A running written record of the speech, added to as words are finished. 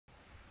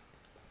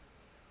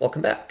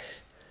Welcome back.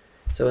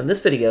 So in this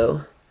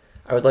video,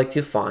 I would like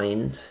to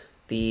find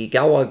the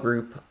Galois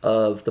group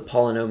of the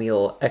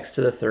polynomial x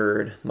to the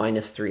third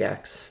minus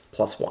 3x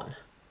plus 1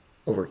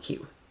 over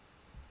q.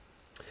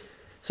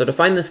 So to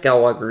find this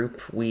Galois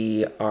group,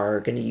 we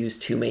are going to use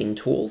two main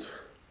tools.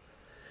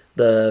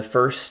 The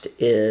first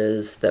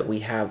is that we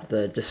have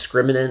the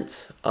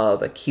discriminant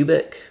of a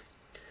cubic,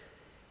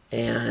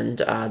 and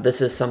this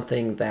is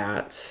something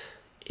that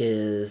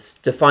is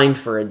defined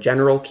for a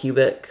general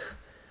cubic,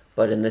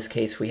 but in this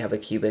case we have a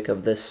cubic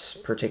of this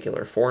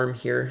particular form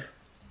here.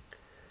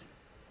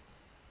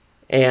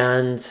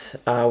 And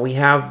we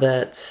have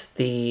that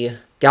the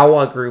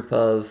Galois group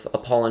of a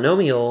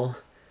polynomial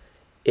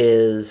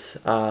is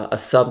a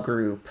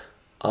subgroup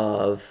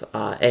of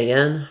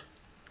an,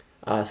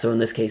 so in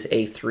this case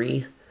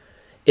a3,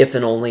 if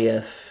and only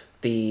if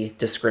the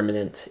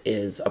discriminant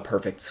is a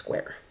perfect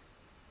square.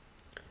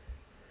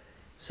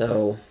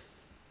 So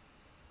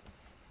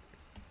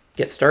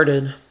get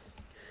started.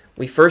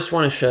 We first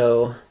want to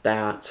show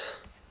that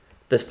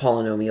this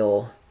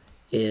polynomial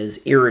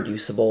is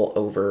irreducible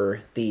over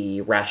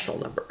the rational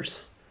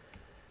numbers.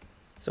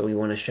 So we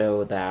want to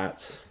show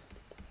that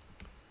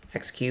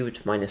x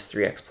cubed minus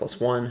 3x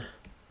plus 1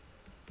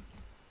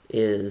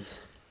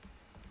 is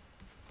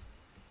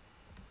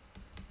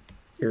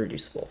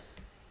irreducible.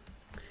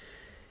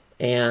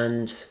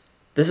 And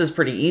this is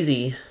pretty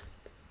easy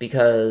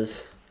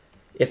because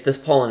if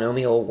this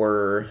polynomial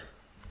were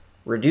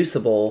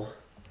reducible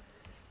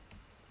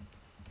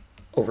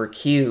over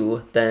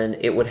q, then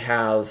it would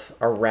have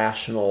a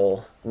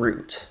rational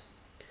root.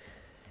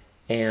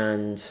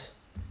 And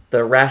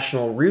the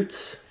rational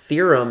roots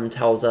theorem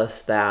tells us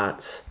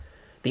that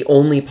the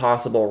only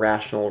possible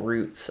rational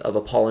roots of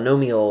a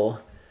polynomial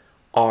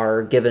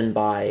are given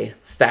by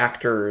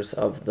factors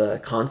of the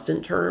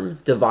constant term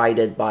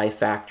divided by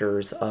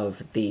factors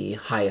of the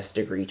highest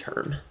degree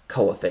term,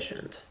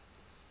 coefficient.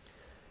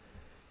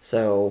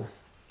 So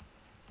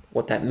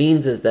what that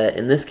means is that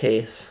in this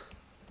case,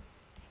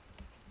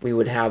 we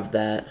would have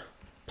that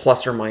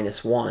plus or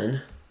minus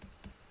 1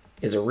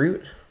 is a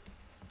root,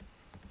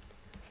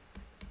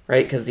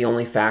 right? Because the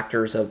only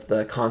factors of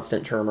the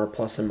constant term are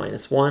plus and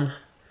minus 1.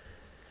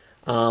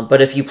 But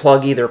if you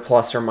plug either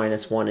plus or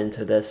minus 1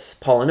 into this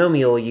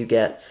polynomial, you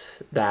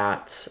get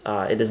that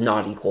it is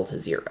not equal to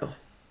 0.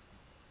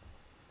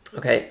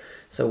 Okay,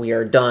 so we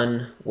are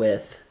done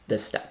with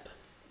this step.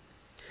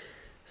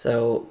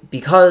 So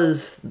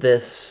because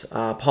this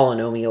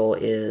polynomial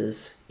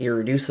is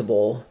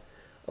irreducible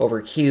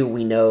over q,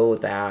 we know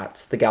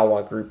that the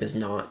Galois group is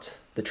not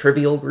the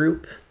trivial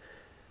group,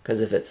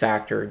 because if it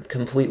factored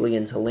completely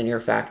into linear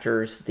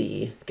factors,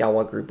 the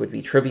Galois group would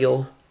be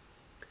trivial.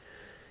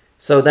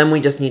 So then we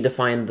just need to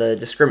find the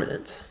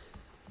discriminant.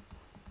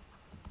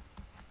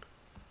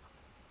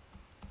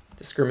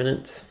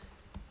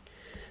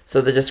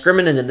 So the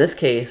discriminant in this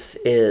case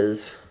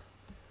is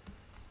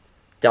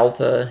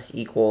delta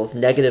equals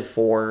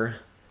 -4,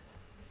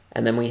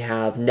 and then we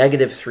have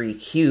 -3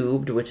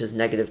 cubed, which is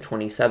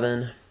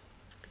 -27,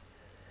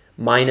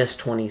 minus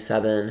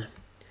 27,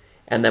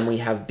 and then we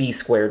have b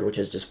squared, which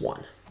is just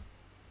 1.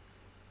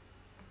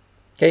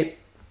 Okay,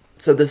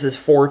 so this is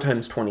 4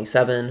 times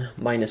 27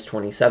 minus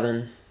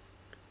 27,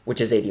 which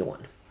is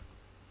 81.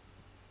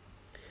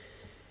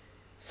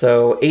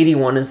 So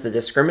 81 is the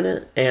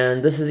discriminant,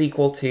 and this is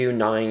equal to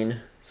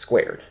 9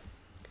 squared.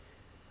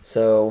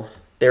 So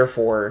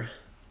therefore,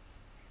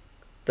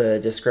 the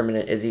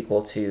discriminant is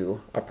equal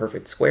to a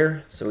perfect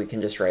square, so we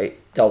can just write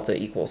delta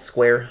equals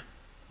square.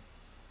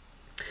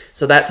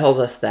 So that tells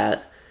us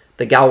that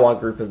the Galois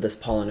group of this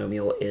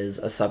polynomial is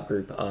a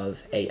subgroup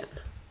of an.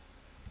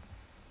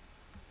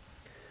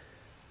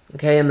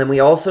 Okay, and then we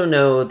also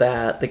know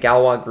that the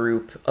Galois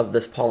group of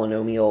this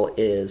polynomial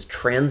is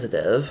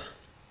transitive,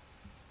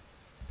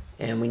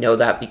 and we know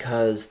that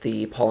because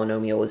the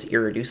polynomial is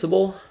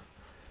irreducible.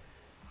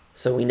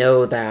 So we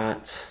know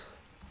that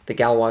the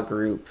Galois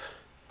group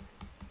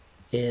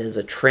is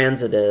a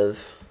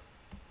transitive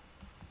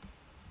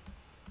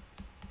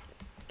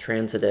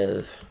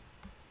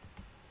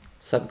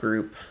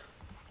subgroup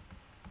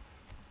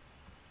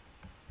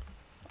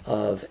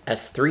of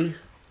S3.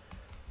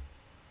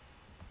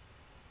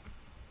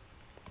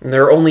 And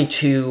there are only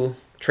two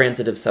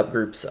transitive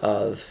subgroups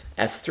of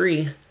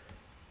S3.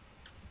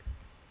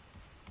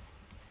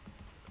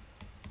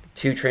 The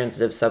two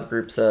transitive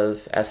subgroups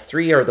of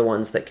S3 are the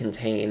ones that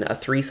contain a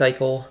 3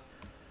 cycle.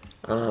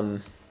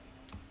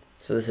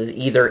 So this is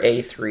either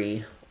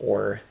A3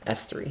 or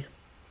S3.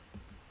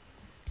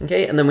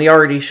 Okay, and then we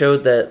already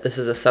showed that this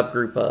is a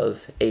subgroup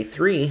of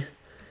A3,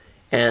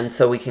 and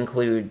so we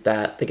conclude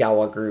that the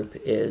Galois group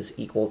is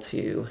equal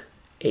to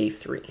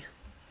A3.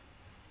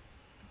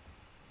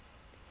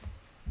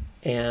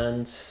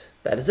 And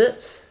that is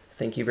it.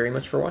 Thank you very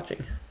much for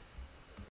watching.